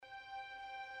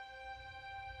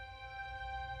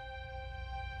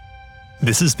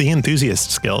This is the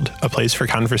Enthusiasts Guild, a place for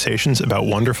conversations about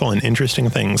wonderful and interesting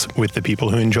things with the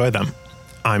people who enjoy them.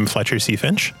 I'm Fletcher C.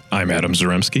 Finch. I'm Adam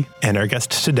Zaremski. And our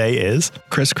guest today is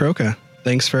Chris Krowka.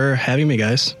 Thanks for having me,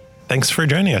 guys. Thanks for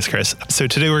joining us, Chris. So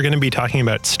today we're going to be talking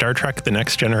about Star Trek: The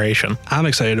Next Generation. I'm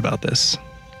excited about this.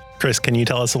 Chris, can you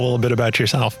tell us a little bit about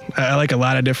yourself? I like a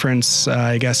lot of different,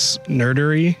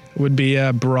 nerdery would be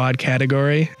a broad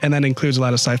category, and that includes a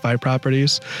lot of sci-fi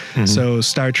properties. Mm-hmm. So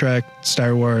Star Trek,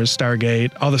 Star Wars,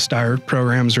 Stargate, all the Star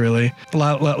programs, really. A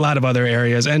lot of other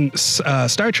areas. And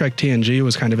Star Trek TNG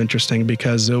was kind of interesting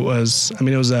because it was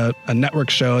a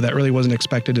network show that really wasn't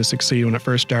expected to succeed when it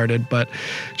first started, but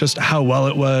just how well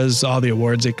it was, all the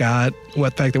awards it got,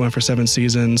 what fact it went for 7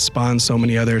 seasons, spawned so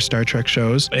many other Star Trek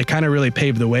shows. It kind of really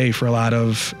paved the way for a lot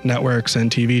of networks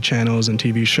and TV channels and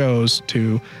TV shows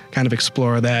to kind of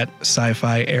explore that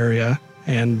sci-fi area.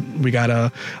 And we got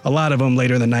a lot of them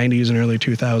later in the 90s and early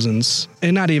 2000s.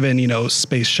 And not even,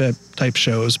 spaceship type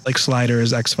shows like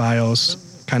Sliders,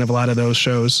 X-Files, kind of a lot of those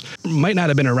shows might not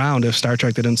have been around if Star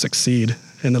Trek didn't succeed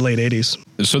in the late 80s.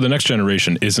 So The Next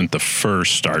Generation isn't the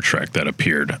first Star Trek that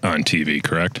appeared on TV,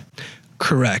 correct?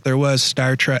 Correct. There was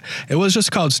Star Trek. It was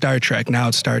just called Star Trek. Now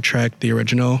it's Star Trek, the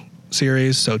original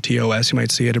series, so TOS, you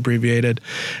might see it abbreviated.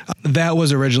 That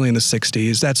was originally in the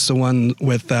 60s. That's the one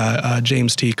with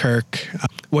James T. Kirk,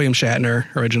 William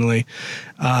Shatner originally.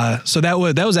 So that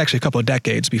was actually a couple of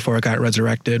decades before it got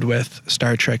resurrected with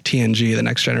Star Trek TNG, The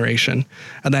Next Generation.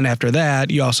 And then after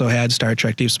that, you also had Star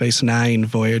Trek Deep Space Nine,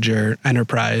 Voyager,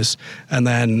 Enterprise, and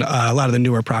then a lot of the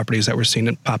newer properties that we're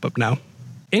seeing pop up now.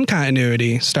 In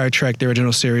continuity, Star Trek, the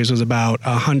original series, was about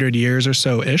 100 years or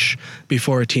so-ish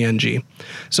before TNG.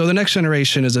 So The Next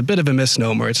Generation is a bit of a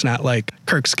misnomer. It's not like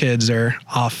Kirk's kids are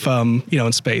off,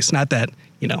 in space. Not that,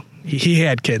 he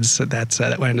had kids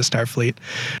that went into Starfleet.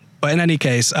 But in any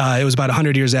case, it was about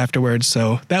 100 years afterwards,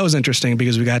 so that was interesting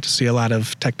because we got to see a lot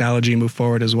of technology move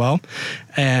forward as well.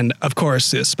 And, of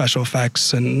course, the special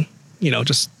effects and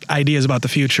just ideas about the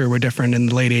future were different in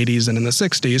the late 80s and in the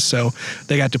 60s, so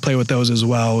they got to play with those as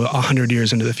well 100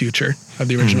 years into the future of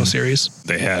the original series.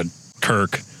 They had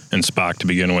Kirk and Spock to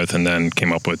begin with and then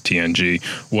came up with TNG.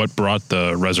 What brought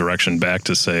the resurrection back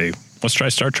to say, let's try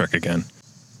Star Trek again?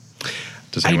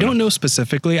 I don't know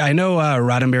specifically. I know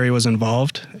Roddenberry was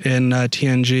involved in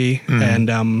TNG,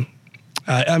 and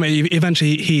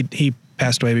eventually he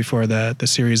passed away before the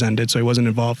series ended, so he wasn't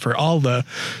involved for all the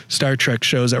Star Trek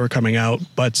shows that were coming out.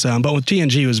 But with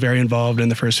TNG, he was very involved in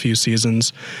the first few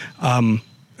seasons.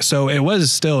 So it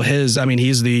was still his.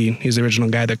 He's the original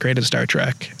guy that created Star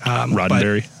Trek.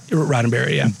 Roddenberry.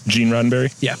 Roddenberry, yeah. Gene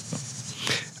Roddenberry. Yeah.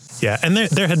 Yeah, and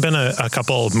there had been a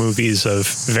couple of movies of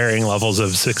varying levels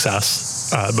of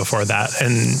success before that,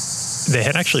 and they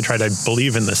had actually tried, I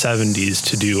believe, in the 70s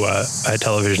to do a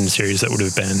television series that would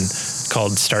have been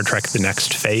called Star Trek: The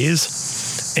Next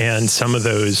Phase. And some of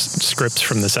those scripts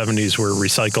from the 70s were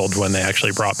recycled when they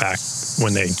actually brought back,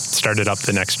 when they started up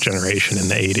The Next Generation in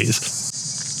the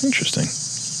 80s. Interesting.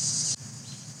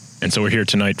 And so we're here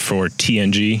tonight for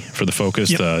TNG, for the focus,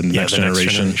 the Next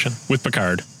Generation with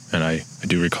Picard. And I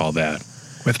do recall that.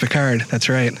 With Picard, that's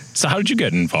right. So how did you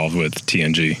get involved with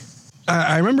TNG?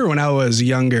 I remember when I was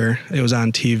younger, it was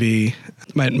on TV.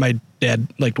 My dad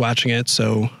liked watching it,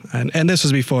 so and this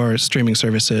was before streaming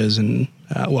services and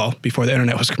before the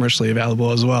internet was commercially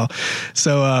available as well.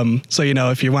 So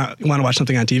if you want to watch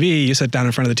something on TV, you sit down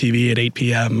in front of the TV at 8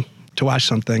 p.m. to watch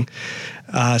something.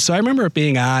 So I remember it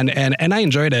being on, and I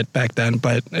enjoyed it back then,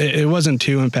 but it wasn't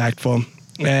too impactful.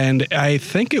 And I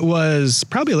think it was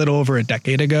probably a little over a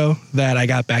decade ago that I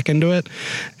got back into it.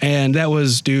 And that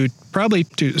was due probably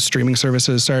to streaming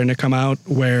services starting to come out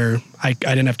where I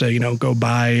didn't have to, go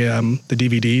buy the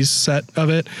DVDs set of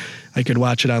it. I could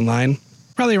watch it online.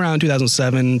 Probably around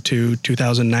 2007 to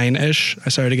 2009-ish, I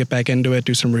started to get back into it,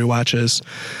 do some rewatches.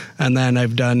 And then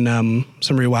I've done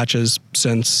some rewatches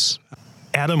since.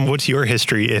 Adam, what's your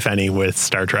history, if any, with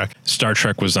Star Trek? Star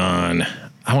Trek was on,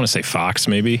 I want to say Fox,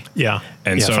 maybe. Yeah.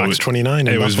 And so Fox 29.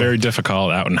 It was very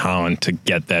difficult out in Holland to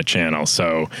get that channel.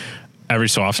 So every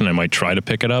so often I might try to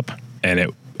pick it up and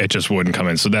it just wouldn't come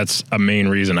in. So that's a main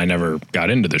reason I never got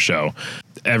into the show.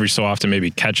 Every so often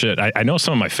maybe catch it. I know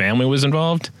some of my family was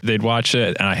involved. They'd watch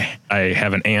it. And I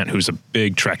have an aunt who's a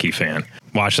big Trekkie fan.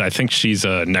 Watched it. I think she's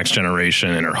a Next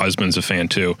Generation and her husband's a fan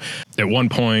too. At one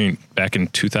point back in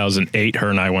 2008, her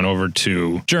and I went over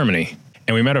to Germany.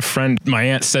 And we met a friend. My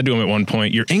aunt said to him at one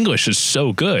point, "Your English is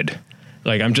so good.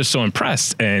 Like, I'm just so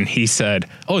impressed." And he said,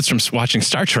 "Oh, it's from watching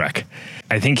Star Trek."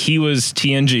 I think he was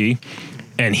TNG.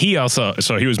 And he also,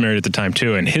 so he was married at the time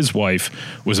too. And his wife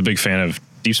was a big fan of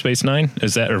Deep Space Nine?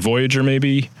 Is that, or Voyager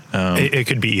maybe? It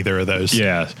could be either of those.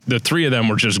 Yeah. The three of them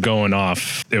were just going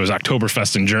off. It was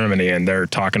Oktoberfest in Germany, and they're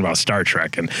talking about Star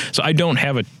Trek. And so I don't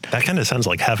have a... That kind of sounds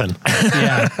like heaven.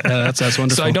 Yeah, that's wonderful.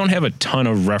 So I don't have a ton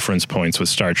of reference points with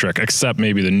Star Trek, except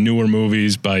maybe the newer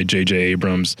movies by J.J.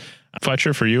 Abrams.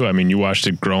 Fletcher, for you, I mean, you watched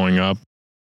it growing up.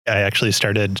 I actually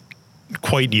started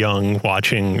quite young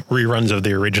watching reruns of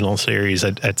the original series.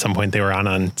 At some point they were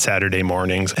on Saturday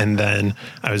mornings. And then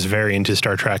I was very into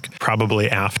Star Trek probably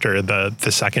after the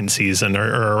second season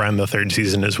or around the third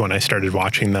season is when I started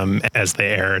watching them as they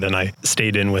aired. And I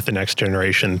stayed in with The Next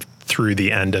Generation through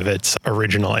the end of its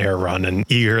original air run and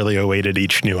eagerly awaited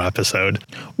each new episode.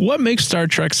 What makes Star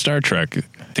Trek Star Trek?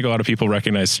 I think a lot of people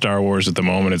recognize Star Wars at the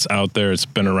moment. It's out there. It's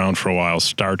been around for a while.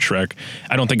 Star Trek.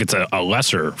 I don't think it's a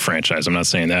lesser franchise. I'm not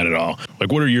saying that at all.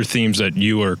 Like, what are your themes that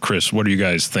you or Chris, what do you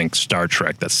guys think Star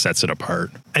Trek that sets it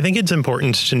apart? I think it's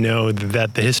important to know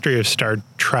that the history of Star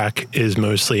Trek is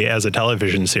mostly as a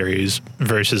television series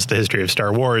versus the history of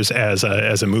Star Wars as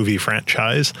a movie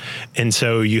franchise. And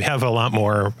so you have a lot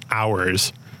more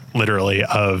hours, literally,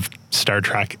 of Star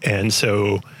Trek. And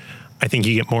so I think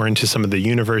you get more into some of the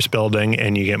universe building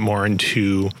and you get more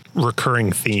into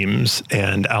recurring themes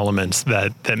and elements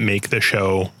that make the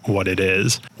show what it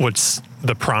is. What's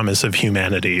the promise of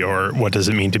humanity, or what does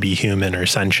it mean to be human or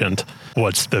sentient?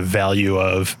 What's the value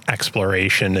of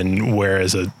exploration, and where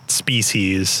as a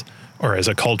species or as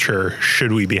a culture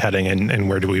should we be heading, and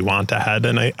where do we want to head?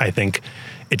 And I think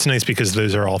it's nice because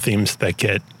those are all themes that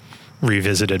get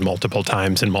revisited multiple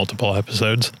times in multiple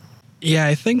episodes. Yeah,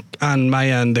 I think on my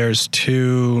end, there's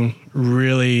two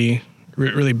really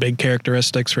big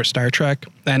characteristics for Star Trek,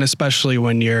 and especially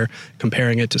when you're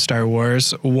comparing it to Star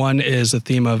Wars. One is the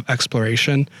theme of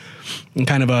exploration and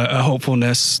kind of a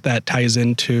hopefulness that ties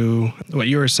into what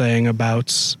you were saying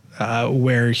about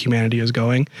where humanity is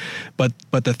going. But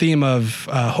the theme of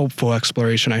hopeful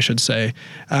exploration, I should say,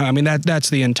 I mean, that's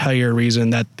the entire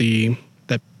reason that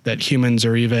that humans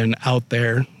are even out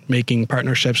there making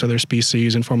partnerships with other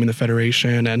species and forming the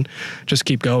Federation and just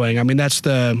keep going. I mean, that's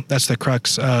the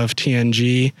crux of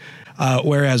TNG.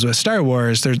 Whereas with Star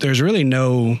Wars, there's really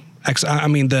no. I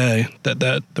mean,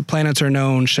 the planets are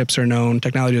known, ships are known,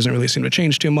 technology doesn't really seem to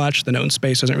change too much. The known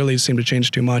space doesn't really seem to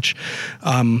change too much,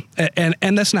 and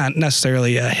that's not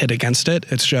necessarily a hit against it.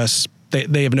 It's just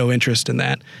they have no interest in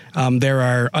that. There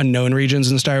are unknown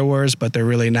regions in Star Wars, but they're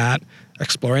really not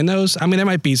exploring those. I mean, there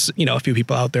might be, a few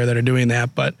people out there that are doing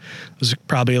that, but those are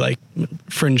probably like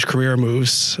fringe career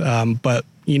moves. But,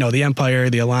 the Empire,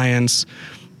 the Alliance,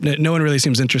 no one really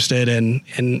seems interested in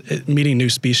meeting new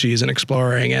species and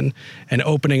exploring and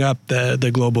opening up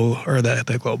the global or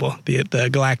the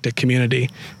galactic community,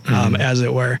 as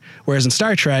it were. Whereas in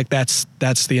Star Trek, that's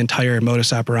the entire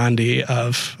modus operandi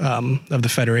of the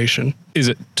Federation. Is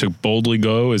it to boldly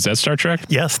go? Is that Star Trek?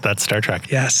 Yes, that's Star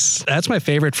Trek. Yes, that's my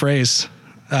favorite phrase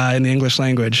in the English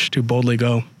language, to boldly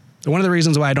go. One of the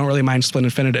reasons why I don't really mind split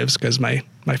infinitives, because my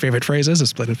favorite phrase is a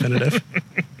split infinitive.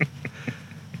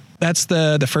 That's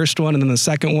the first one. And then the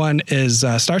second one is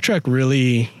Star Trek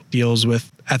really deals with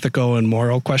ethical and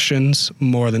moral questions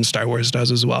more than Star Wars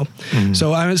does as well.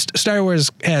 So Star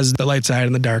Wars has the light side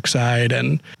and the dark side.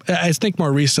 And I think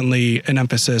more recently an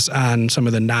emphasis on some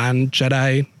of the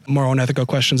non-Jedi moral and ethical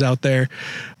questions out there.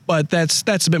 But that's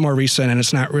a bit more recent, and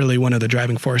it's not really one of the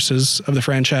driving forces of the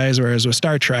franchise, whereas with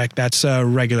Star Trek, that's a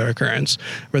regular occurrence,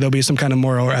 where there'll be some kind of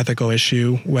moral or ethical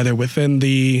issue, whether within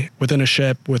a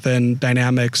ship, within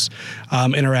dynamics,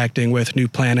 interacting with new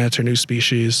planets or new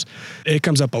species. It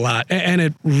comes up a lot, and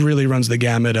it really runs the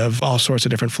gamut of all sorts of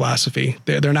different philosophy.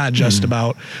 They're not just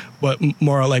about what's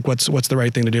the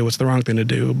right thing to do, what's the wrong thing to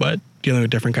do, but dealing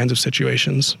with different kinds of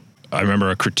situations. I remember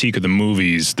a critique of the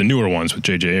movies, the newer ones with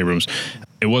J.J. Abrams.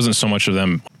 It wasn't so much of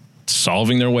them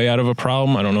solving their way out of a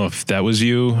problem. I don't know if that was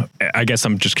you. I guess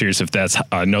I'm just curious if that's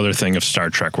another thing of Star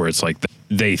Trek where it's like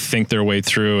they think their way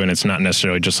through and it's not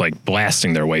necessarily just like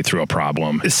blasting their way through a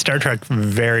problem. Star Trek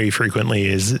very frequently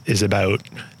is about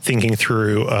thinking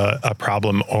through a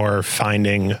problem or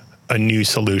finding a new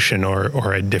solution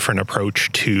or a different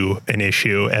approach to an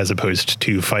issue as opposed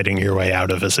to fighting your way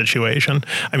out of a situation.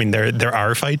 I mean, there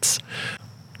are fights.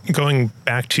 Going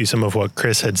back to some of what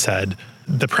Chris had said,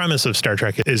 the premise of Star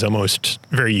Trek is almost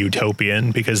very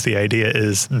utopian because the idea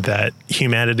is that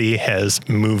humanity has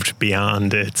moved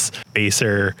beyond its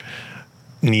baser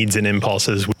needs and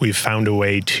impulses. We've found a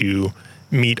way to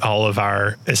meet all of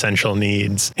our essential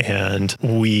needs, and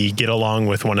we get along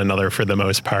with one another for the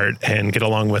most part and get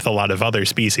along with a lot of other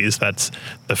species. That's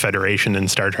the Federation in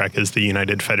Star Trek is the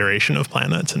United Federation of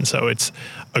Planets. And so it's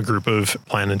a group of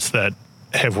planets that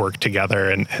have worked together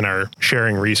and are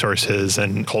sharing resources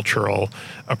and cultural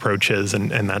approaches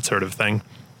and that sort of thing.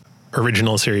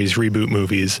 Original series reboot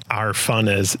movies are fun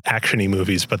as action-y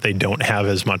movies, but they don't have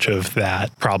as much of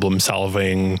that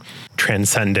problem-solving,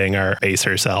 transcending our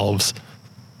baser selves.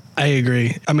 I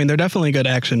agree. I mean, they're definitely good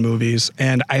action movies,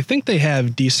 and I think they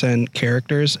have decent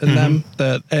characters in them.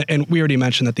 And we already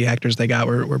mentioned that the actors they got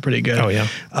were pretty good. Oh, yeah.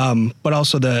 But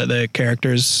also the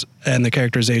characters and the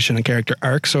characterization and character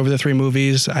arcs over the three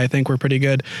movies, I think were pretty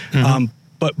good.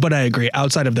 But I agree.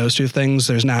 Outside of those two things,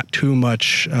 there's not too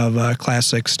much of a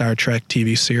classic Star Trek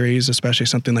TV series, especially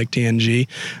something like TNG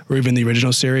or even the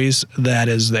original series that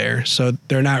is there. So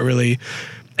they're not really,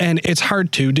 and it's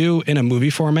hard to do in a movie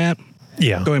format.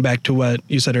 Yeah. Going back to what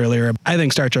you said earlier, I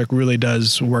think Star Trek really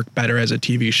does work better as a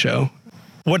TV show.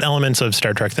 What elements of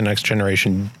Star Trek The Next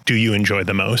Generation do you enjoy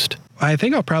the most? I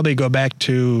think I'll probably go back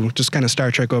to just kind of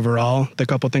Star Trek overall, the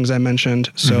couple things I mentioned.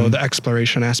 So the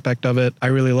exploration aspect of it, I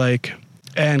really like.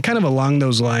 And kind of along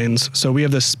those lines, so we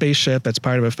have this spaceship that's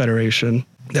part of a Federation,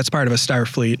 that's part of a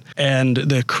Starfleet, and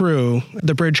the crew,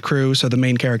 the bridge crew, so the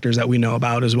main characters that we know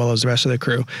about as well as the rest of the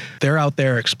crew, they're out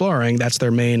there exploring. That's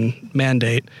their main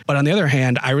mandate. But on the other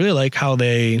hand, I really like how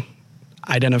they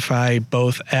identify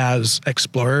both as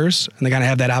explorers, and they kind of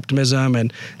have that optimism,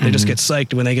 and they just get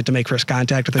psyched when they get to make first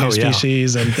contact with a new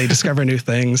species and they discover new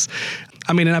things.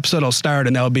 I mean, an episode will start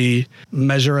and they'll be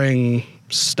measuring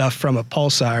stuff from a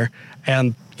pulsar,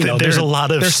 and there's a lot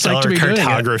of stellar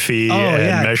cartography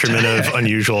and measurement of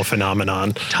unusual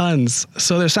phenomenon. Tons.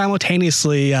 So they're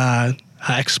simultaneously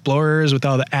explorers with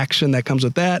all the action that comes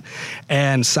with that,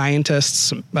 and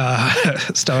scientists,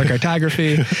 stellar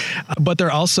cartography, but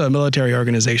they're also a military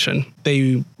organization.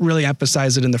 They really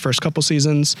emphasize it in the first couple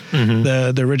seasons,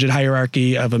 the rigid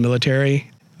hierarchy of a military.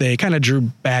 They kind of drew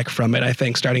back from it, I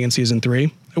think, starting in season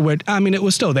 3. I mean, it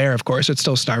was still there, of course. It's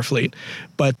still Starfleet.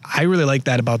 But I really like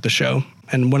that about the show.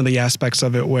 And one of the aspects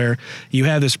of it where you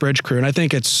have this bridge crew, and I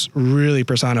think it's really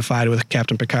personified with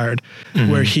Captain Picard,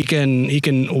 where he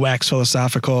can wax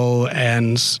philosophical,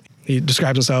 and he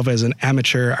describes himself as an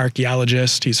amateur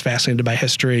archaeologist. He's fascinated by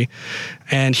history.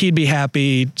 And he'd be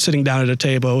happy sitting down at a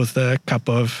table with a cup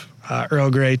of Earl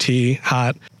Grey tea,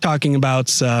 hot, talking about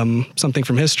something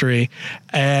from history,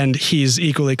 and he's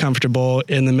equally comfortable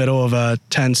in the middle of a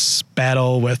tense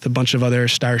battle with a bunch of other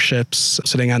starships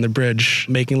sitting on the bridge,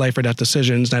 making life or death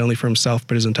decisions, not only for himself,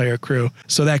 but his entire crew.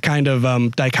 So that kind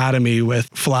of dichotomy with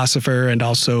philosopher and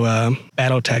also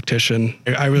battle tactician,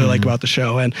 I really like about the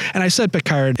show. And I said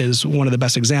Picard is one of the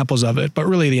best examples of it, but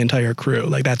really the entire crew.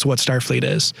 Like, that's what Starfleet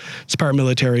is. It's part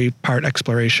military, part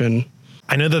exploration.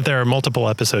 I know that there are multiple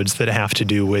episodes that have to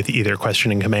do with either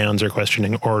questioning commands or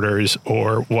questioning orders,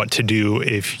 or what to do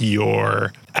if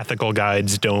your ethical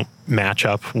guides don't match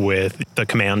up with the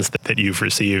commands that you've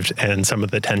received, and some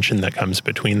of the tension that comes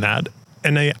between that.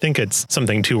 And I think it's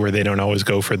something, too, where they don't always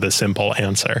go for the simple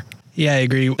answer. Yeah, I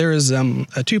agree. There is a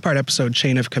 2-part episode,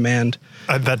 Chain of Command.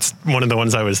 That's one of the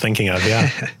ones I was thinking of, yeah.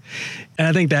 And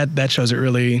I think that shows it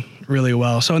really, really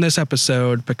well. So in this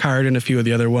episode, Picard and a few of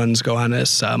the other ones go on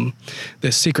this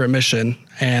secret mission,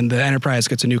 and the Enterprise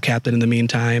gets a new captain in the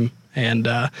meantime, and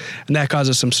that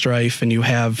causes some strife. And you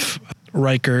have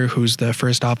Riker, who's the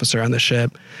first officer on the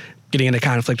ship, getting into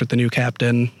conflict with the new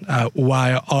captain,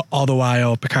 while all the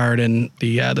while Picard and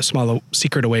the small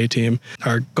secret away team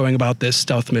are going about this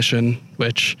stealth mission,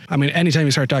 which, I mean, anytime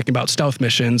you start talking about stealth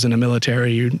missions in a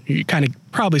military, you kind of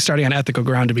probably starting on ethical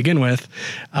ground to begin with.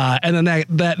 And then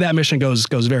that mission goes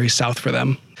very south for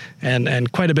them,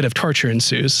 and quite a bit of torture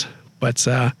ensues. But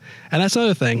and that's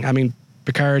another thing. I mean,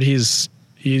 Picard, he's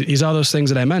all those things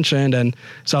that I mentioned, and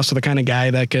he's also the kind of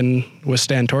guy that can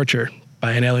withstand torture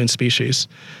by an alien species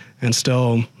and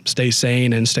still stay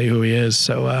sane and stay who he is.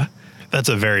 So that's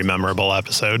a very memorable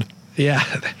episode. Yeah.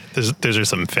 Those are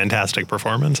some fantastic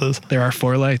performances. There are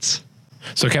 4 lights.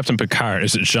 So Captain Picard,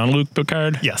 is it Jean-Luc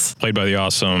Picard? Yes. Played by the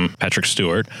awesome Patrick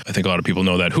Stewart. I think a lot of people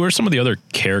know that. Who are some of the other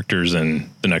characters in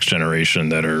The Next Generation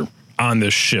that are on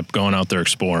this ship going out there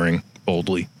exploring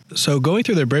boldly? So going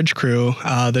through the bridge crew,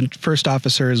 the first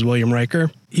officer is William Riker.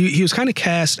 He was kind of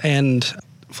cast, and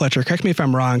Fletcher, correct me if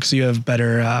I'm wrong, because you have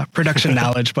better production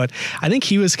knowledge, but I think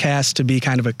he was cast to be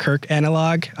kind of a Kirk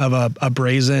analog of a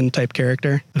brazen type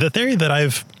character. The theory that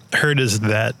I've heard is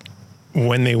that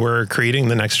when they were creating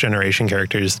the Next Generation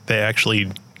characters, they actually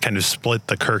kind of split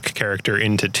the Kirk character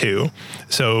into 2.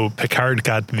 So Picard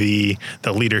got the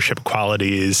leadership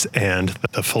qualities and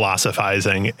the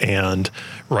philosophizing, and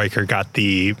Riker got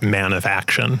the man of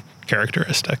action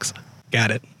characteristics.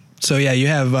 Got it. So yeah, you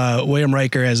have William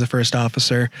Riker as the first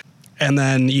officer, and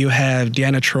then you have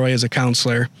Deanna Troi as a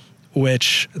counselor,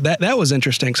 which that was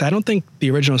interesting because I don't think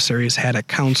the original series had a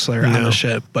counselor on the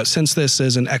ship. But since this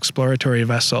is an exploratory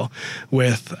vessel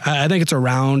with, I think it's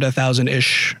around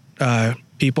 1,000-ish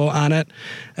people on it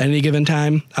at any given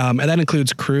time. And that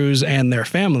includes crews and their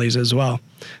families as well.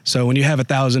 So when you have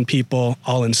 1,000 people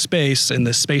all in space in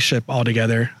this spaceship all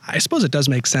together, I suppose it does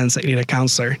make sense that you need a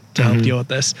counselor to help deal with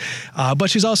this. But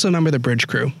she's also a member of the bridge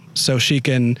crew, so she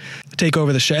can take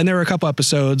over the ship. And there were a couple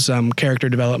episodes, character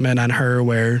development on her,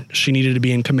 where she needed to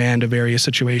be in command of various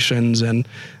situations and,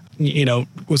 you know,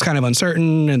 was kind of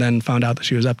uncertain and then found out that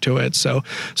she was up to it. So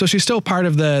she's still part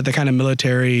of the kind of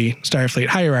military Starfleet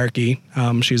hierarchy.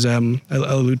 She's a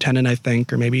lieutenant, I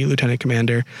think, or maybe lieutenant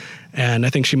commander. And I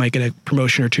think she might get a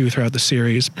promotion or two throughout the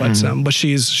series, but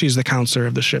she's the counselor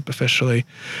of the ship officially.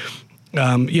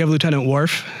 You have Lieutenant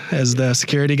Worf as the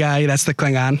security guy. That's the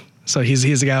Klingon. So he's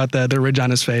the guy with the ridge on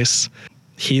his face.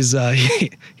 He's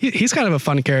kind of a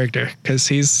fun character because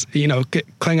he's, you know,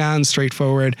 Klingon,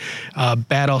 straightforward,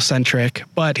 battle centric,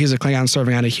 but he's a Klingon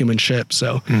serving on a human ship.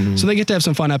 So they get to have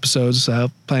some fun episodes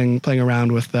playing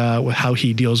around with how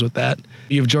he deals with that.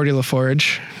 You have Geordi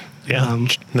LaForge. Yeah,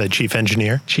 the chief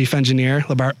engineer.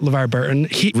 LeVar Burton.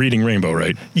 Reading Rainbow,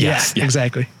 right? Yes. Yeah,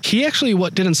 exactly. He actually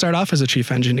didn't start off as a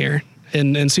chief engineer.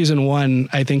 In season 1,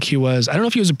 I think he was, I don't know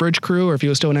if he was a bridge crew or if he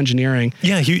was still in engineering.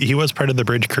 Yeah, he was part of the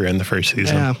bridge crew in the first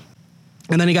season. Yeah.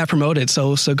 And then he got promoted,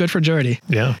 so good for Geordi.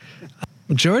 Yeah.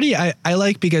 Geordi, I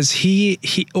like because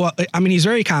he's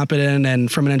very competent,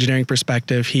 and from an engineering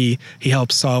perspective, he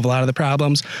helps solve a lot of the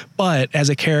problems. But as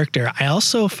a character, I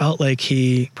also felt like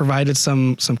he provided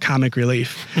some comic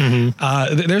relief.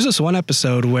 There's this one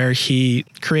episode where he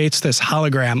creates this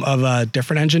hologram of a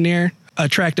different engineer,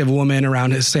 attractive woman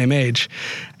around his same age,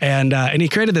 and he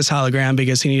created this hologram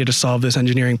because he needed to solve this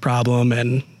engineering problem.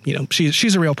 And you know,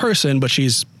 she's a real person, but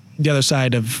she's the other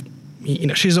side of, you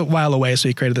know, she's a while away, so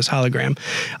he created this hologram.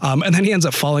 And then he ends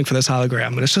up falling for this hologram,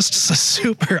 and it's just a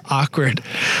super awkward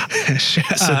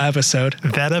episode.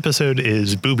 That episode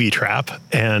is Booby Trap,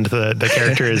 and the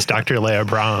character is Dr. Leia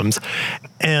Brahms.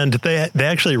 And they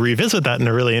actually revisit that in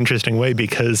a really interesting way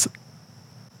because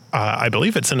I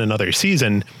believe it's in another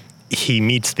season. He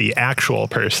meets the actual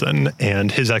person,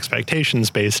 and his expectations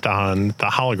based on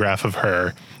the holograph of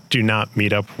her do not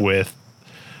meet up with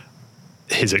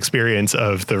his experience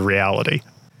of the reality.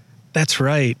 That's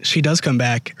right. She does come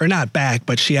back, or not back,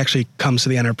 but she actually comes to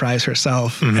the Enterprise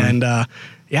herself. And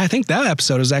I think that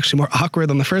episode is actually more awkward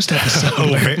than the first episode.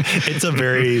 It's a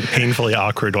very painfully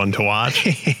awkward one to watch.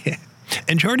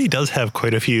 And Geordi does have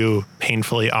quite a few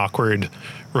painfully awkward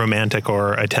romantic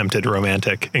or attempted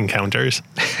romantic encounters.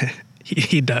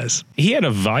 He does. He had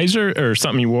a visor or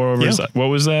something he wore over his, what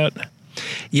was that?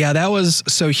 Yeah, that was,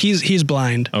 so he's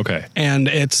blind. Okay. And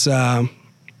it's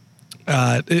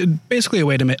basically a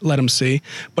way to let him see,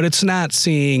 but it's not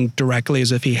seeing directly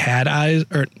as if he had eyes,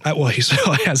 or, well, he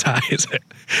still has eyes.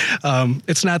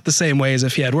 It's not the same way as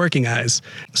if he had working eyes.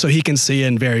 So he can see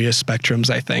in various spectrums,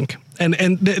 I think.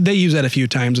 And they use that a few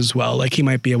times as well. Like he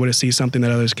might be able to see something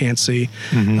that others can't see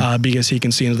because he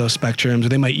can see into those spectrums. Or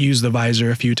they might use the visor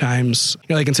a few times, you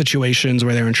know, like in situations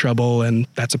where they're in trouble and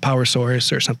that's a power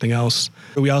source or something else.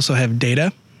 We also have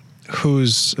Data,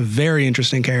 who's a very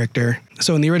interesting character.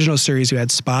 So in the original series, you had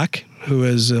Spock, who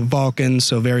is a Vulcan,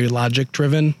 so very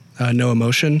logic-driven, no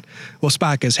emotion. Well,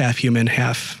 Spock is half human,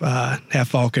 half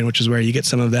Vulcan, which is where you get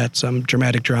some of that,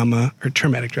 dramatic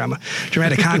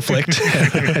conflict,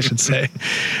 I should say,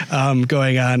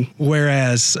 going on.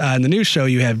 Whereas in the new show,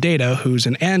 you have Data, who's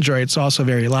an android, so also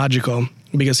very logical,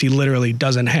 because he literally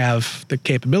doesn't have the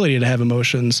capability to have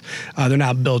emotions. They're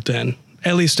not built in.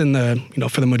 At least in the, you know,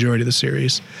 for the majority of the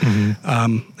series.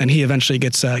 And he eventually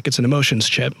gets an emotions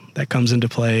chip that comes into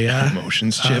play.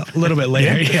 Emotions chip? A little bit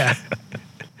later, yeah.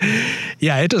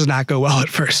 Yeah, it does not go well at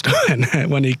first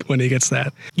when he gets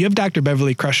that. You have Dr.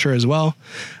 Beverly Crusher as well.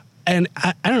 And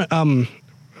I don't know,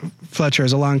 Fletcher,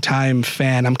 is a long-time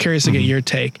fan. I'm curious to get your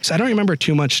take. So I don't remember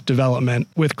too much development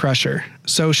with Crusher.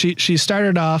 So she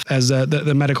started off as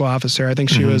the medical officer. I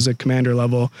think she was a commander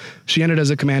level. She ended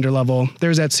as a commander level. There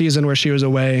was that season where she was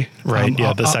away. Right,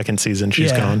 the second season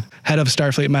she's gone. Head of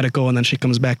Starfleet Medical, and then she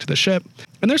comes back to the ship.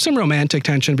 And there's some romantic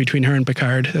tension between her and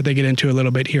Picard that they get into a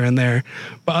little bit here and there.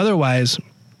 But otherwise,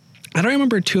 I don't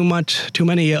remember too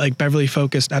many like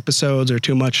Beverly-focused episodes or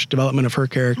too much development of her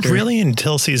character. Really,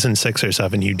 until season 6 or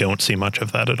 7, you don't see much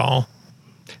of that at all.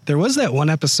 There was that one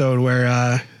episode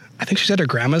where I think she's at her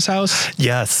grandma's house.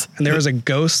 Yes. And there was a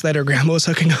ghost that her grandma was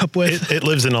hooking up with. It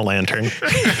lives in a lantern.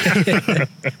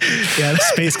 Yeah,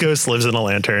 Space ghost lives in a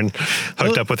lantern,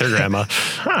 hooked up with her grandma.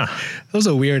 Huh. That was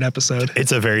a weird episode.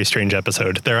 It's a very strange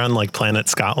episode. They're on like planet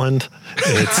Scotland.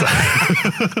 It's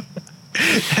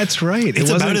That's right. it's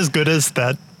about as good as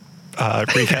that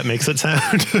recap makes it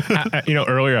sound.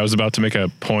 Earlier I was about to make a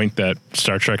point that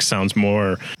Star Trek sounds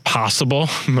more possible,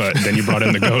 but then you brought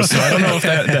in the ghost. So I don't know if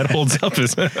that holds up.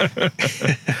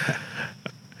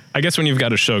 I guess when you've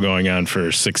got a show going on for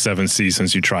 6-7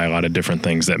 seasons, you try a lot of different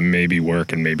things that maybe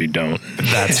work and maybe don't.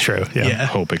 That's true. Yeah.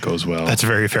 Hope it goes well. That's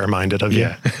very fair-minded of you.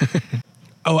 Yeah.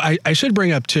 Oh, I should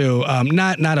bring up too,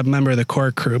 not a member of the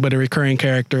core crew, but a recurring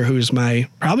character who's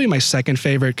probably my second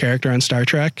favorite character on Star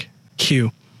Trek,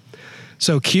 Q.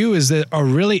 So Q is a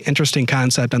really interesting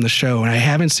concept on the show, and I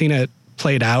haven't seen it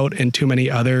played out in too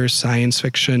many other science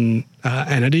fiction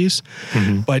entities.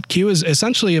 Mm-hmm. But Q is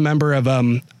essentially a member of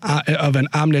an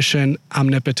omniscient,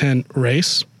 omnipotent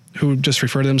race who just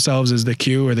refer to themselves as the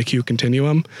Q or the Q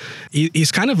Continuum.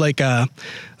 He's kind of like a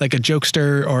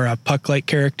jokester or a Puck-like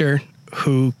character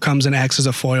who comes and acts as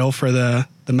a foil for the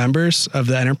members of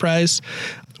the Enterprise.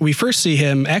 We first see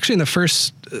him actually in the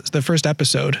first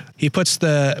episode. He puts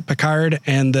the Picard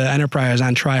and the Enterprise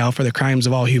on trial for the crimes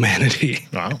of all humanity.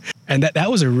 Wow. And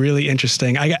that was a really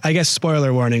interesting, I guess,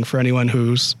 spoiler warning for anyone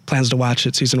who plans to watch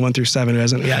it, season 1 through 7, who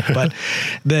hasn't yet. But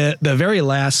the very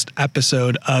last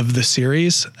episode of the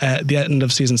series, at the end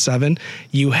of season 7,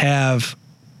 you have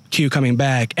Q coming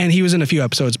back, and he was in a few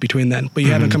episodes between then, but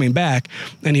you have him coming back,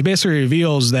 and he basically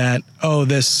reveals that,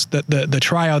 the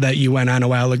trial that you went on a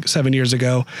while, 7 years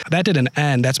ago, that didn't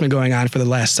end. That's been going on for the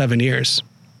last 7 years.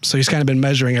 So he's kind of been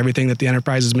measuring everything that the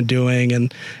Enterprise has been doing,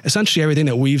 and essentially everything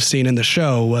that we've seen in the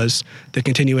show was the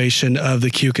continuation of the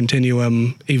Q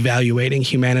Continuum evaluating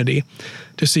humanity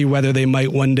to see whether they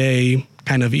might one day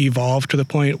kind of evolve to the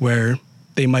point where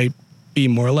they might be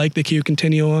more like the Q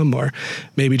Continuum, or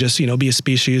maybe just, be a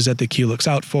species that the Q looks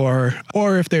out for,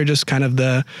 or if they're just kind of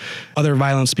the other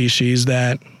violent species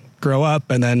that grow up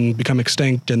and then become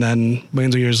extinct, and then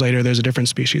millions of years later, there's a different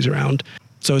species around.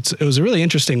 So it was a really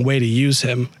interesting way to use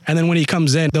him. And then when he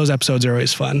comes in, those episodes are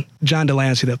always fun. John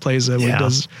Delancey that plays him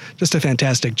does just a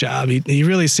fantastic job. He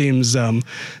really seems to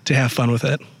have fun with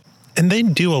it. And they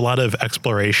do a lot of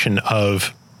exploration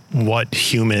of what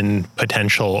human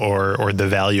potential or the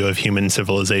value of human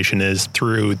civilization is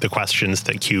through the questions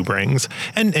that Q brings.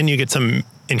 And you get some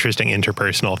interesting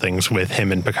interpersonal things with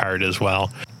him and Picard as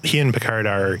well. He and Picard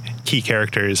are key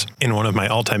characters in one of my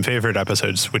all-time favorite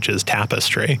episodes, which is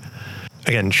Tapestry.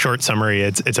 Again, short summary,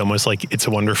 it's almost like It's a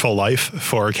Wonderful Life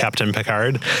for Captain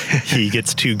Picard. He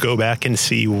gets to go back and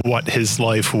see what his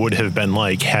life would have been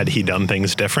like had he done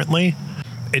things differently.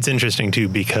 It's interesting, too,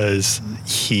 because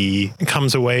he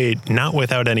comes away not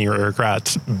without any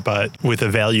regrets, but with a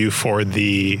value for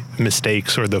the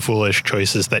mistakes or the foolish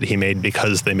choices that he made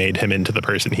because they made him into the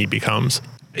person he becomes.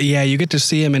 Yeah, you get to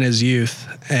see him in his youth,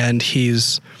 and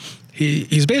he's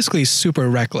basically super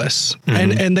reckless.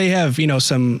 Mm-hmm. And they have,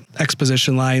 some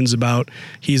exposition lines about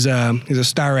he's a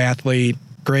star athlete,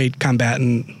 great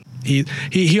combatant.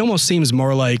 He almost seems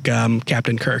more like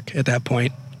Captain Kirk at that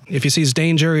point. If he sees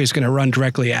danger, he's going to run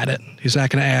directly at it. He's not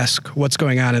going to ask what's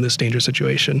going on in this dangerous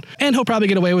situation. And he'll probably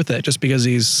get away with it just because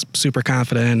he's super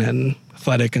confident and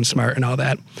athletic and smart and all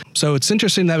that. So it's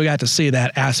interesting that we got to see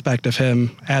that aspect of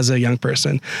him as a young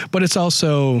person. But it's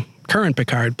also current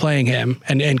Picard playing him,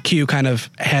 and Q kind of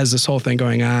has this whole thing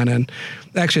going on. And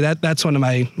actually, that's one of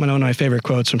my favorite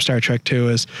quotes from Star Trek 2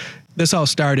 is, this all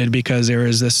started because there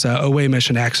was this away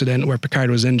mission accident where Picard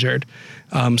was injured.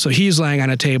 So he's laying on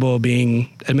a table being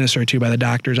administered to by the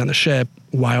doctors on the ship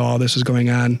while all this is going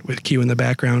on with Q in the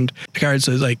background. Picard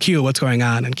says, Q, what's going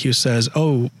on? And Q says,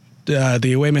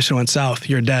 the away mission went south.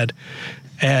 You're dead.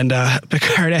 And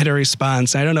Picard had a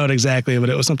response. I don't know it exactly, but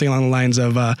it was something along the lines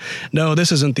of, no,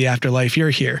 this isn't the afterlife. You're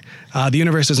here. The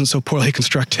universe isn't so poorly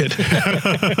constructed.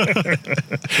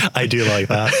 I do like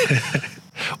that.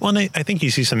 Well, and I think you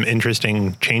see some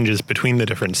interesting changes between the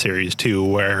different series, too,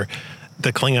 where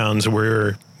the Klingons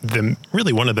were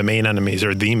really one of the main enemies,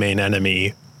 or the main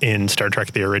enemy in Star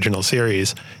Trek, the original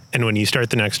series. And when you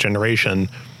start the Next Generation,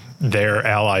 they're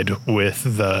allied with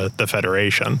the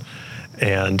Federation.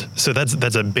 And so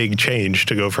that's a big change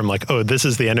to go from this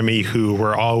is the enemy who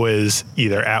we're always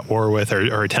either at war with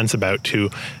or tense about,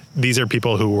 to these are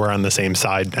people who we're on the same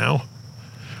side now.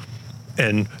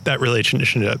 And that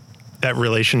relationship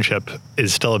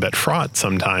is still a bit fraught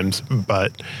sometimes,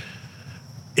 but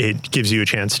it gives you a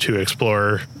chance to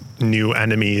explore new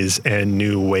enemies and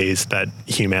new ways that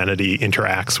humanity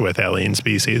interacts with alien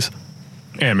species.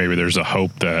 And maybe there's a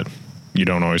hope that you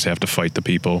don't always have to fight the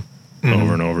people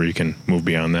over and over. You can move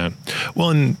beyond that.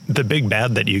 Well, and the big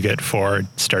bad that you get for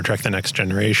Star Trek: The Next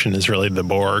Generation is really the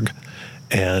Borg.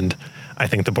 And I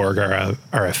think the Borg are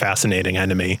a fascinating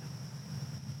enemy.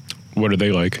 What are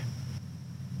they like?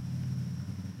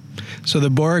 So the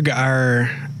Borg are,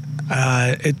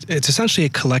 it's essentially a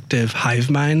collective hive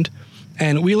mind.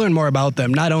 And we learn more about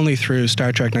them, not only through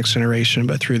Star Trek Next Generation,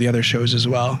 but through the other shows as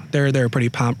well. They're a pretty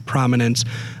prominent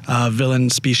villain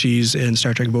species in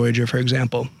Star Trek Voyager, for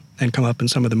example, and come up in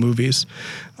some of the movies.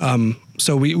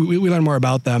 So we learn more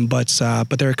about them, but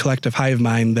they're a collective hive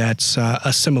mind that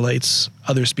assimilates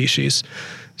other species.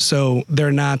 So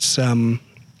they're not,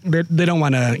 they don't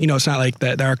want to, it's not like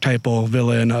the archetypal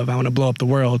villain of I want to blow up the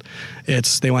world.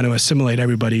 It's they want to assimilate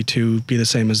everybody to be the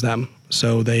same as them.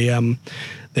 So they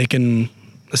can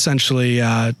essentially,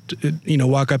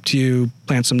 walk up to you,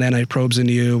 plant some nanite probes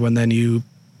into you, and then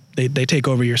they take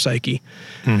over your psyche.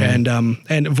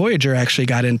 And Voyager actually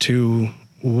got into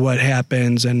what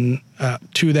happens and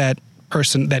to that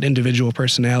person, that individual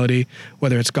personality,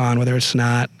 whether it's gone, whether it's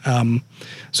not.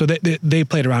 So they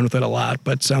played around with it a lot.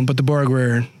 But the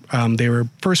Borg they were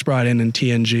first brought in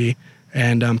TNG,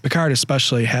 and Picard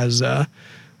especially has a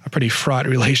pretty fraught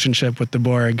relationship with the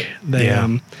Borg.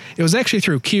 It was actually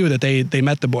through Q that they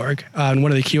met the Borg. In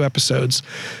one of the Q episodes,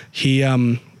 he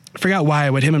I forgot why,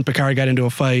 but him and Picard got into a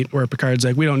fight where Picard's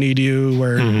like, "We don't need you.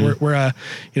 We're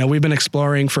we've been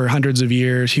exploring for hundreds of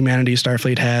years. Humanity,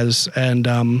 Starfleet has, and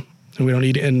we don't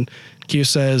need it." And Q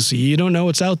says, "You don't know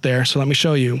what's out there, so let me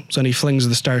show you." So then he flings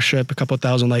the starship a couple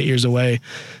thousand light years away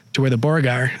to where the Borg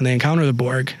are, and they encounter the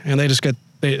Borg, and they just get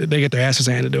their asses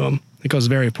handed to them. It goes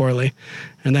very poorly,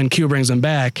 and then Q brings them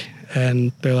back,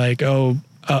 and they're like, "Oh,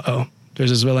 there's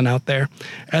this villain out there,"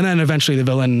 and then eventually the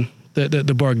villain.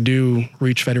 The Borg do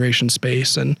reach Federation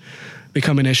space and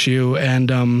become an issue, and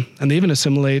they even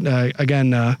assimilate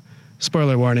again.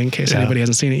 Spoiler warning in case anybody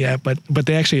hasn't seen it yet, but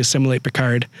they actually assimilate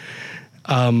Picard. It's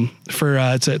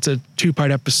a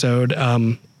 2-part episode,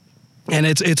 and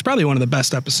it's probably one of the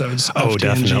best episodes of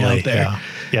TNG out there.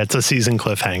 Yeah, it's a season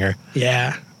cliffhanger.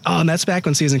 Yeah. Oh, and that's back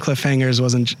when season cliffhangers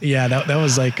wasn't. Yeah, that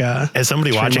was like. As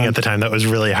somebody watching at the time, that was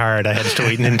really hard. I had to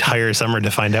wait an entire summer to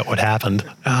find out what happened.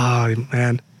 Oh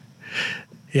man.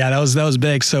 Yeah, that was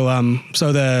big. So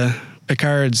the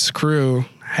Picard's crew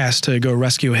has to go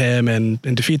rescue him and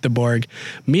defeat the Borg.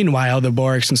 Meanwhile, the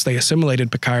Borg, since they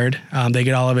assimilated Picard, they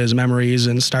get all of his memories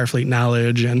and Starfleet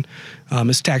knowledge and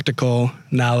his tactical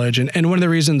knowledge. And one of the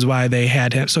reasons why they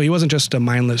had him, so he wasn't just a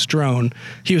mindless drone.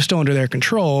 He was still under their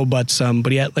control, but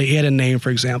he had a name,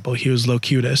 for example. He was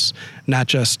Locutus, not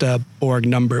just a Borg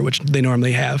number, which they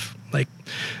normally have, like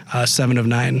 7 of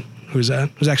 9. Who's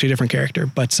actually a different character,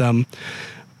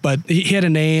 but he had a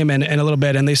name and a little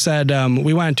bit, and they said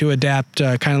we wanted to adapt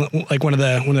kind of like one of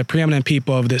the preeminent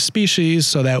people of this species,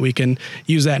 so that we can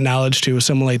use that knowledge to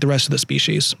assimilate the rest of the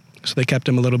species. So they kept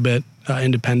him a little bit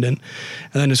independent,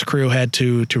 and then his crew had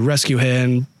to rescue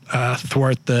him,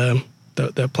 thwart the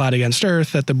plot against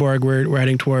Earth that the Borg were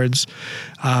heading towards.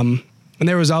 And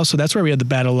there was also, that's where we had the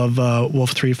Battle of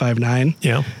Wolf 359.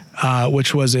 Yeah.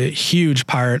 Which was a huge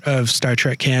part of Star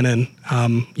Trek canon.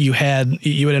 You had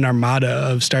an armada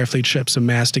of Starfleet ships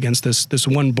amassed against this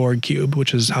one Borg cube,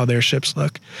 which is how their ships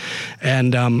look,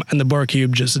 and the Borg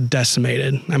cube just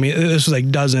decimated. I mean, this was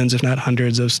like dozens, if not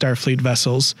hundreds, of Starfleet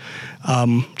vessels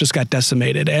just got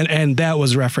decimated, and that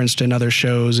was referenced in other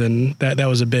shows, and that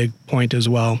was a big point as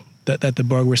well. That the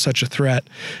Borg were such a threat,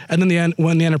 and then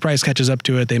when the Enterprise catches up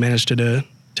to it, they managed to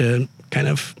kind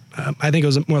of, I think it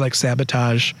was more like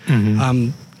sabotage.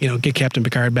 Get Captain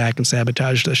Picard back and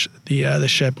sabotage the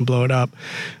ship and blow it up.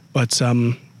 But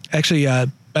actually,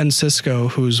 Ben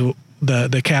Sisko, who's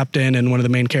the captain and one of the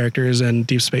main characters in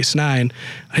Deep Space Nine,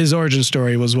 his origin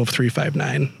story was Wolf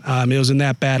 359. It was in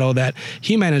that battle that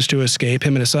he managed to escape.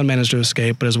 Him and his son managed to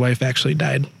escape, but his wife actually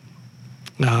died.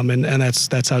 And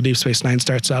that's how Deep Space Nine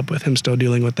starts up, with him still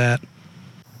dealing with that.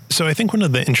 So I think one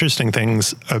of the interesting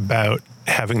things about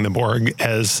having the Borg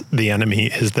as the enemy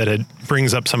is that it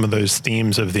brings up some of those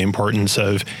themes of the importance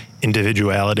of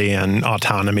individuality and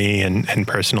autonomy and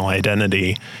personal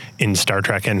identity in Star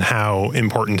Trek, and how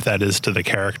important that is to the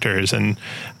characters, and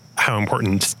how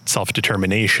important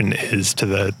self-determination is to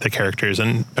the characters,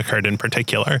 and Picard in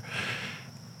particular.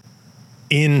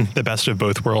 In The Best of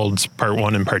Both Worlds, Part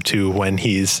 1 and Part 2, when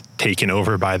he's taken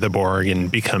over by the Borg and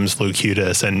becomes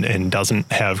Locutus and doesn't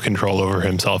have control over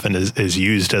himself and is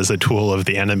used as a tool of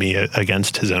the enemy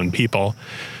against his own people,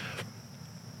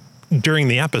 during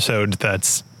the episode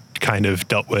that's kind of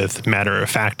dealt with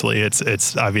matter-of-factly.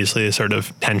 It's obviously a sort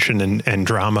of tension and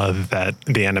drama that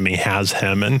the enemy has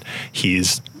him, and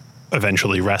he's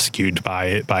eventually rescued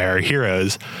by our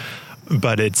heroes.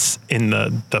 But it's in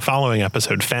the following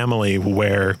episode, Family,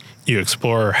 where you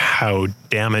explore how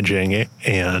damaging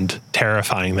and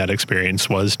terrifying that experience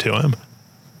was to him.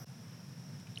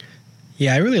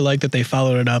 Yeah, I really like that they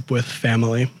followed it up with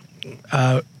Family.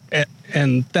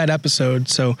 And that episode,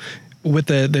 so with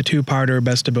the two-parter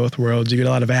Best of Both Worlds, you get a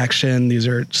lot of action. These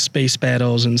are space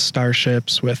battles and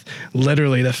starships with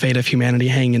literally the fate of humanity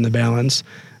hanging in the balance.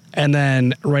 And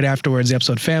then right afterwards, the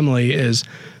episode Family is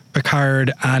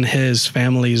Picard on his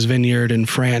family's vineyard in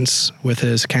France with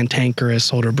his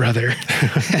cantankerous older brother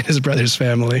and his brother's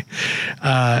family.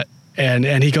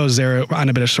 And he goes there on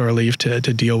a bit of shore leave to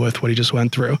deal with what he just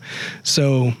went through.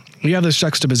 So you have this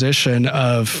juxtaposition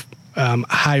of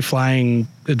high-flying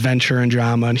adventure and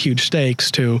drama and huge stakes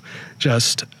to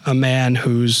just a man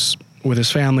who's with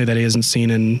his family that he hasn't seen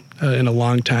in a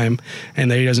long time and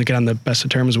that he doesn't get on the best of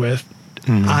terms with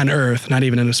on Earth, not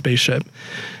even in a spaceship.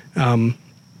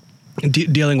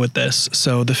 Dealing with this.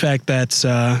 So the fact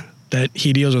that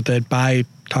he deals with it by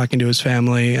talking to his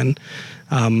family and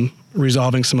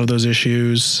resolving some of those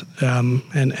issues,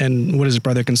 and what his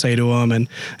brother can say to him, and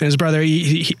his brother,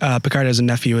 Picard has a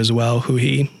nephew as well who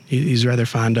he's rather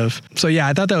fond of. So yeah,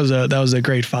 I thought that was a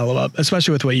great follow up,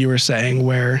 especially with what you were saying,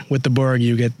 where with the Borg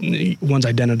you get one's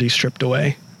identity stripped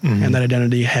away. And that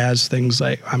identity has things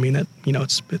like,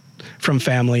 it's from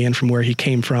family and from where he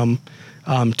came from,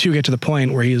 to get to the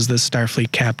point where he is this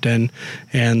Starfleet captain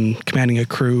and commanding a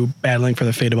crew battling for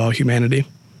the fate of all humanity.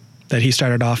 That he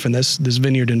started off in this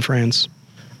vineyard in France.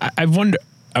 I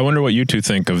wonder what you two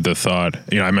think of the thought.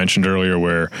 I mentioned earlier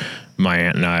where my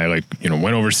aunt and I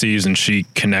went overseas and she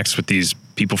connects with these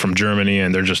people from Germany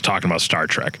and they're just talking about Star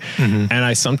Trek. And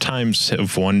I sometimes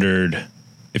have wondered,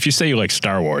 if you say you like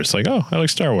Star Wars, like, oh, I like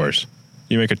Star Wars,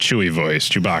 you make a Chewie voice,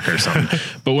 Chewbacca or something.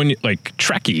 But when you like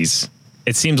Trekkies,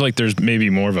 it seems like there's maybe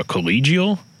more of a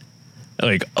collegial,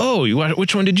 like, oh,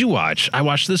 which one did you watch? I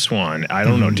watched this one. I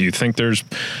don't know. Do you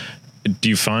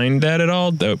find that at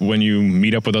all? That when you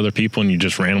meet up with other people and you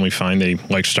just randomly find they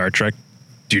like Star Trek,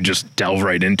 do you just delve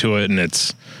right into it and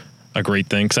it's a great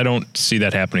thing? Because I don't see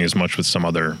that happening as much with some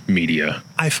other media.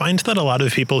 I find that a lot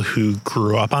of people who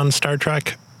grew up on Star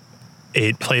Trek,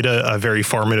 it played a very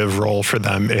formative role for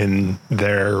them in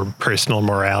their personal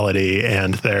morality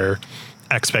and their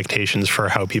expectations for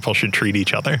how people should treat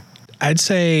each other. I'd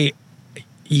say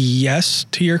yes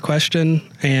to your question.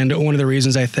 And one of the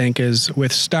reasons I think is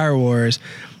with Star Wars,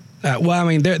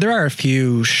 there are a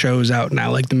few shows out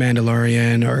now, like The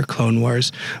Mandalorian or Clone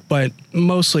Wars, but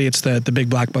mostly it's the big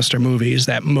blockbuster movies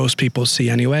that most people see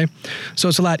anyway. So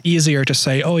it's a lot easier to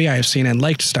say, oh yeah, I've seen and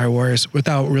liked Star Wars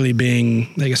without really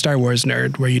being like a Star Wars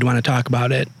nerd where you'd want to talk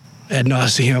about it ad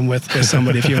nauseum with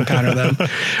somebody if you encounter them.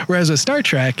 Whereas with Star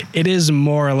Trek, it is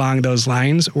more along those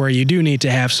lines where you do need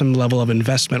to have some level of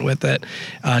investment with it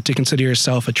to consider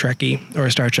yourself a Trekkie or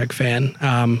a Star Trek fan.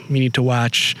 You need to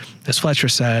watch, as Fletcher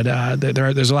said,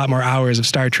 there's a lot more hours of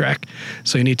Star Trek.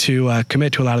 So you need to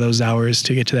commit to a lot of those hours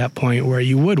to get to that point where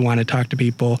you would want to talk to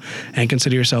people and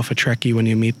consider yourself a Trekkie when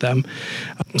you meet them.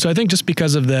 So I think just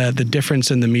because of the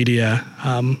difference in the media,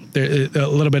 there's a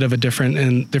little bit of a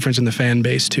difference in the fan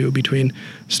base too between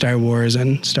Star Wars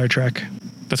and Star Trek.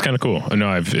 That's kind of cool. I know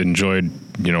I've enjoyed,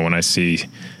 when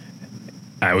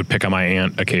I would pick on my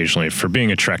aunt occasionally for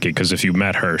being a Trekkie, because if you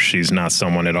met her, she's not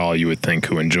someone at all you would think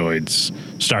who enjoyed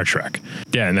Star Trek.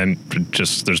 Yeah, and then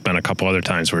just there's been a couple other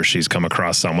times where she's come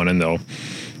across someone and they'll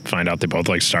find out they both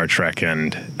like Star Trek.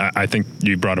 And I think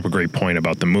you brought up a great point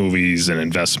about the movies and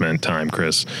investment time,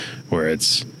 Chris, where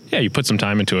it's, yeah, you put some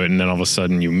time into it and then all of a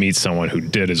sudden you meet someone who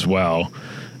did as well.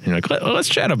 And you're like, let's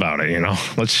chat about it,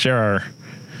 Let's share our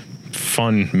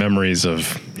fun memories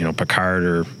of, Picard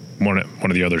or one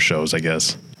of the other shows, I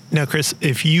guess. Now, Chris,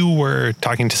 if you were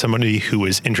talking to somebody who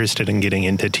was interested in getting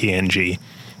into TNG,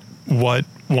 what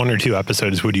one or two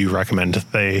episodes would you recommend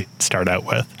they start out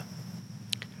with?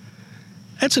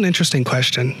 That's an interesting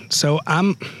question. So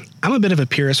I'm a bit of a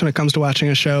purist when it comes to watching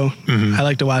a show. I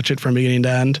like to watch it from beginning to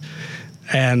end.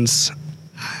 And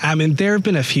there have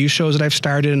been a few shows that I've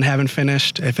started and haven't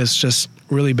finished if it's just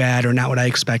really bad or not what I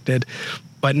expected,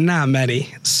 but not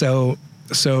many. So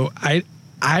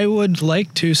I would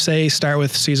like to say start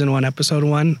with season 1, episode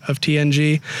 1 of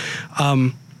TNG.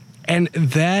 And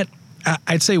that,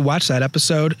 I'd say watch that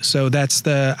episode. So that's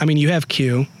you have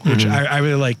Q, which I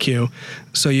really like Q.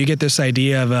 So you get this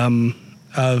idea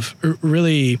of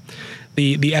really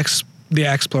the the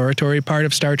exploratory part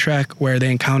of Star Trek where they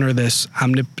encounter this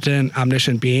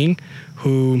omniscient being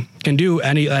who can do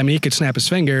he could snap his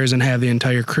fingers and have the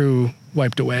entire crew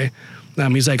wiped away.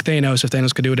 He's like Thanos, if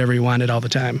Thanos could do whatever he wanted all the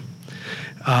time.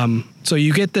 So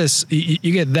you get this,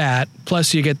 you get that,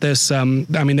 plus you get this,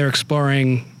 they're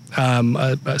exploring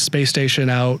a space station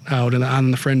out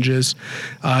on the fringes.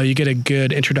 You get a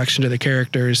good introduction to the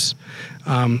characters.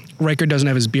 Riker doesn't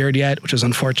have his beard yet, which is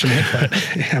unfortunate, but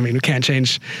we can't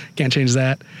change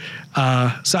that.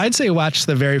 So I'd say watch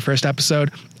the very first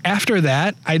episode. After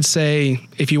that, I'd say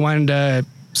if you wanted to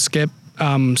skip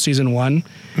season 1,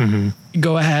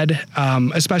 go ahead.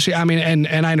 Especially,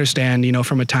 and I understand,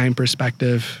 from a time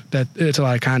perspective that it's a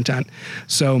lot of content.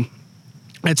 So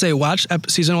I'd say watch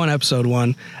season 1, episode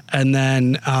 1, and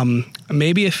then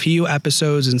maybe a few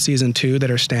episodes in season 2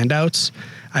 that are standouts.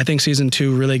 I think season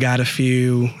 2 really got a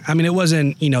few. It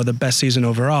wasn't the best season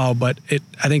overall, but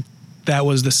I think that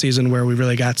was the season where we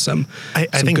really got some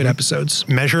good episodes.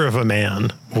 Measure of a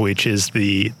Man, which is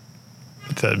the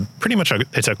pretty much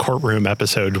it's a courtroom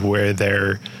episode where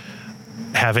they're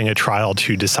having a trial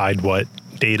to decide what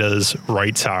Data's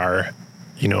rights are.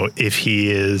 If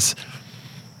he is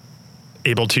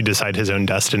able to decide his own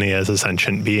destiny as a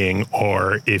sentient being,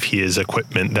 or if he is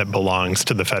equipment that belongs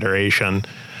to the Federation.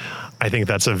 I think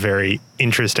that's a very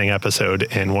interesting episode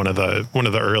and one of the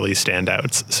early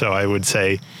standouts. So I would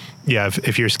say, yeah,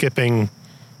 if you're skipping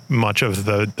much of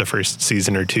the first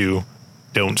season or 2,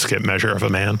 don't skip Measure of a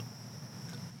Man.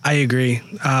 I agree.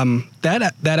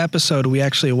 That episode we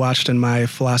actually watched in my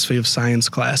philosophy of science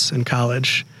class in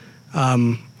college.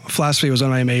 Philosophy was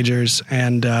one of my majors,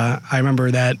 and I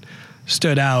remember that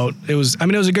stood out. It was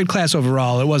a good class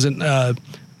overall. It wasn't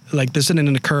like this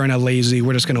didn't occur in a lazy,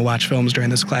 we're just going to watch films during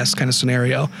this class kind of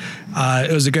scenario.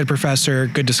 It was a good professor,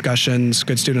 good discussions,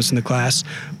 good students in the class.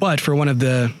 But for one of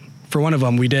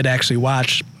them, we did actually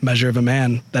watch Measure of a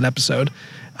Man, that episode.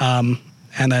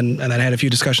 And then had a few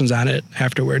discussions on it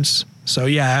afterwards. So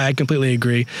yeah, I completely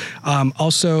agree.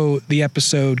 Also, the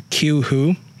episode Q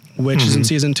Who, which is in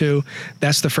season 2,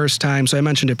 that's the first time. So I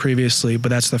mentioned it previously, but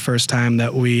that's the first time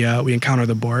that we encounter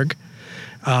the Borg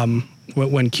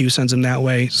when Q sends him that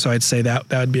way. So I'd say that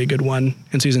would be a good one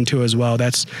in season 2 as well.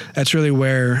 That's really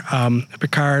where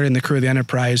Picard and the crew of the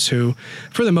Enterprise, who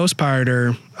for the most part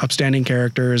are upstanding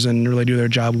characters and really do their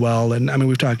job well. And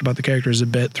we've talked about the characters a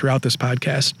bit throughout this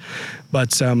podcast, but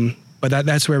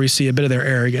that's where we see a bit of their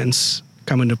arrogance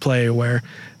come into play, where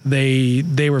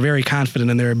they were very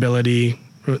confident in their ability,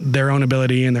 their own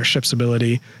ability and their ship's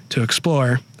ability to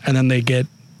explore. And then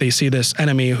they see this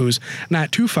enemy who's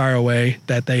not too far away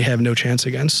that they have no chance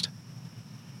against.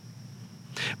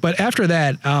 But after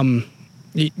that, and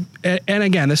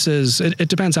again, it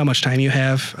depends how much time you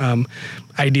have.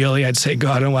 Ideally, I'd say go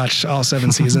out and watch all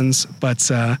 7 seasons. But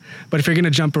if you're going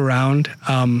to jump around,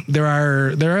 there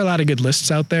are a lot of good lists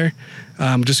out there.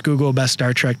 Just Google best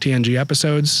Star Trek TNG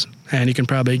episodes, and you can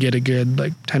probably get a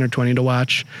good 10 or 20 to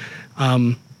watch.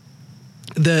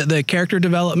 The character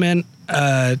development,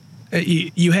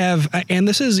 you have, and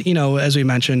this is, as we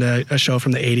mentioned, a show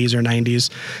from the 80s or 90s,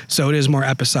 so it is more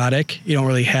episodic. You don't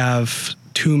really have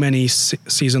too many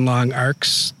season-long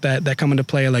arcs that come into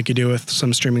play like you do with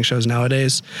some streaming shows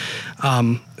nowadays.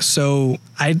 So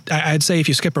I'd say if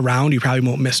you skip around, you probably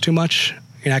won't miss too much.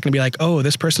 You're not going to be like, oh,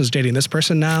 this person's dating this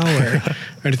person now, or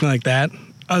anything like that.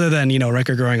 Other than,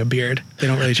 Riker growing a beard. They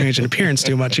don't really change in appearance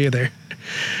too much either.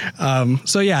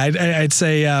 So yeah, I'd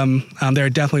say there are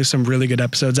definitely some really good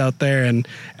episodes out there, and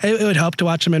it would help to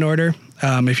watch them in order.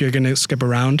 If you're going to skip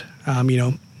around,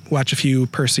 watch a few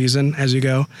per season as you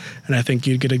go, and I think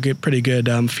you'd get a pretty good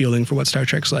feeling for what Star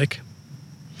Trek's like.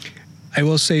 I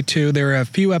will say too, there are a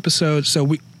few episodes.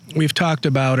 So we've talked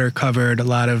about or covered a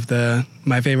lot of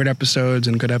my favorite episodes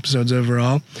and good episodes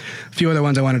overall. A few other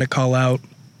ones I wanted to call out.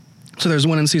 So there's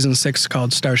one in season 6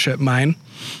 called Starship Mine.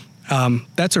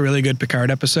 That's a really good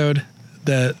Picard episode.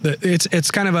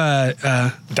 It's kind of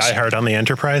a Die Hard on the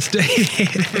Enterprise.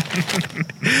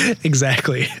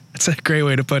 Exactly. That's a great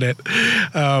way to put it.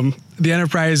 The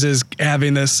Enterprise is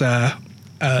having this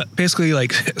basically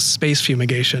like space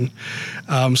fumigation.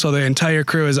 So the entire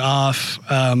crew is off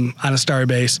on a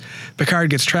starbase. Picard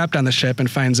gets trapped on the ship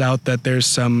and finds out that there's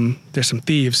some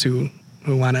thieves who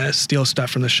want to steal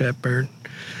stuff from the ship or.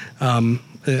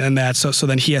 And that, so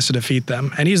then he has to defeat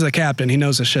them. And he's the captain. He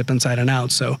knows the ship inside and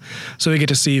out. So we get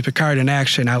to see Picard in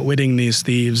action, outwitting these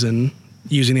thieves and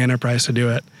using the Enterprise to do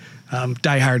it.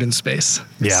 Die Hard in space.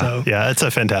 Yeah, it's a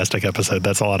fantastic episode.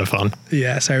 That's a lot of fun.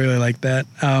 Yes, I really like that.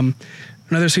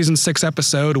 Another season 6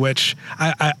 episode, which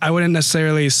I wouldn't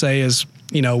necessarily say is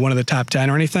one of the top 10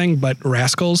 or anything, but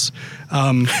rascals,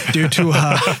 due to,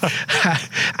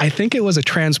 I think it was a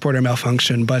transporter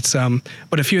malfunction, but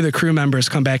a few of the crew members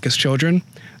come back as children.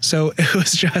 So it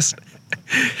was just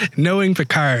knowing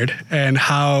Picard and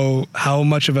how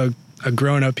much of a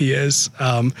grown-up he is,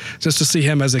 just to see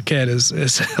him as a kid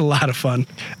is a lot of fun.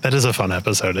 That is a fun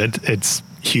episode. It's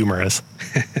humorous.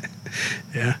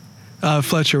 Yeah.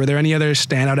 Fletcher, were there any other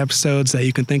standout episodes that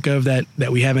you can think of that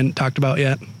we haven't talked about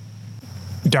yet?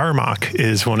 Darmok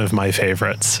is one of my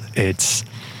favorites. It's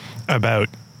about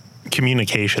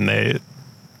communication.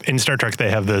 In Star Trek, they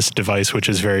have this device which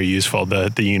is very useful,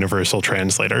 the universal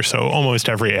translator. So almost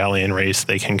every alien race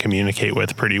they can communicate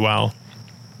with pretty well.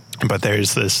 But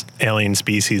there's this alien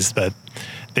species that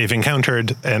they've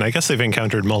encountered, and I guess they've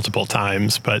encountered multiple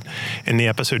times, but in the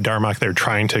episode Darmok, they're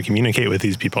trying to communicate with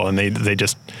these people, and they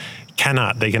just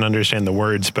cannot. They can understand the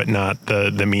words, but not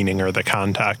the meaning or the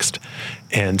context.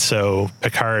 And so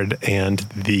Picard and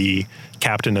the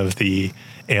captain of the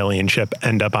alien ship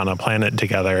end up on a planet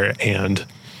together, and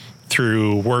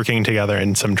through working together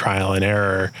in some trial and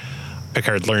error,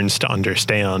 Picard learns to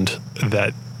understand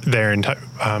that their entire...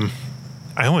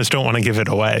 I almost don't want to give it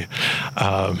away.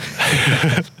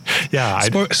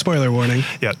 Spoiler warning.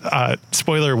 Yeah,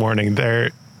 spoiler warning.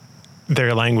 Their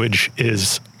language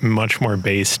is much more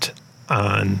based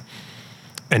on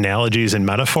analogies and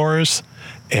metaphors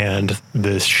and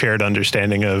this shared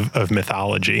understanding of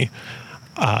mythology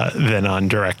than on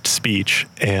direct speech.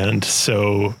 And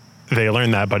so they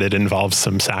learn that, but it involves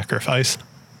some sacrifice.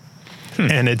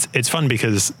 And it's fun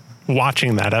because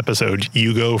watching that episode,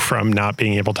 you go from not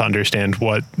being able to understand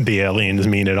what the aliens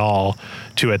mean at all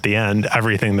to, at the end,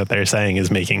 everything that they're saying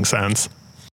is making sense.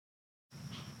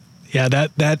 Yeah,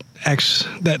 that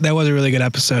was a really good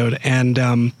episode,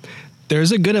 and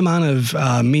there's a good amount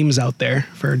of memes out there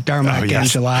for Darmok and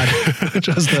Jalad, which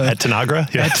was at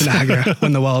Tanagra. Yes. At Tanagra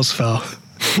when the walls fell.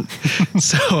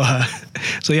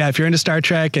 So yeah, if you're into Star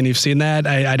Trek and you've seen that,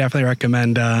 I definitely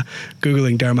recommend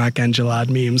Googling Darmok and Jalad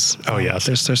memes. Oh yes,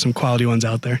 there's some quality ones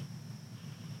out there.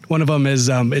 One of them is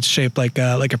it's shaped like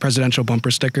a presidential bumper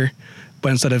sticker, but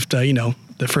instead of the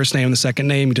first name and the second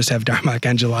name, you just have Darmok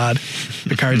and Jalad,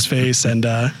 Picard's face, and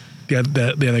the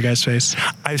other guy's face.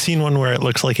 I've seen one where it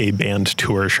looks like a band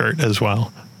tour shirt as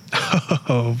well.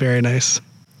 Oh, very nice.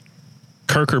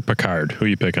 Kirk or Picard? Who are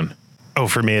you picking? Oh,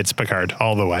 for me, it's Picard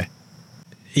all the way.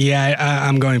 Yeah,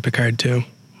 I'm going Picard too.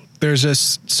 There's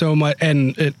just so much,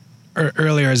 and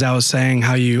earlier, as I was saying,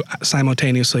 how you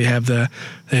simultaneously have the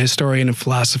historian and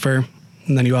philosopher,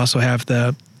 and then you also have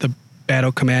the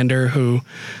battle commander who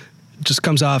just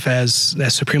comes off as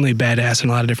supremely badass in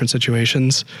a lot of different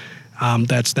situations.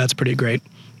 That's pretty great.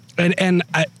 And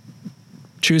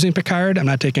choosing Picard, I'm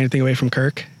not taking anything away from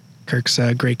Kirk. Kirk's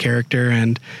a great character,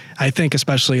 and I think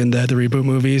especially in the reboot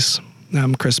movies,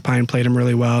 Chris Pine played him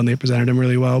really well, and they presented him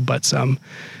really well. But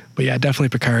yeah, definitely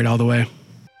Picard all the way.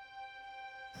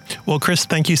 Well, Chris,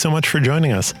 thank you so much for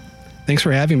joining us. Thanks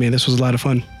for having me. This was a lot of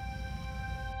fun.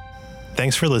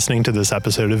 Thanks for listening to this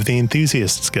episode of The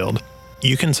Enthusiasts Guild.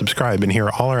 You can subscribe and hear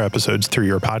all our episodes through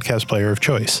your podcast player of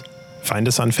choice. Find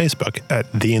us on Facebook at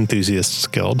The Enthusiasts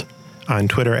Guild, on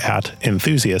Twitter at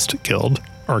Enthusiast Guild,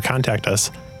 or contact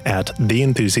us at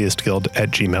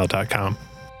theenthusiastguild@gmail.com.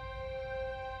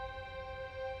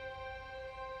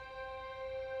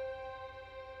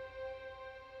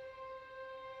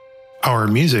 Our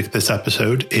music this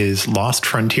episode is Lost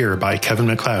Frontier by Kevin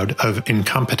MacLeod of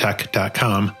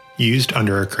Incompetech.com, used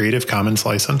under a Creative Commons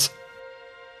license.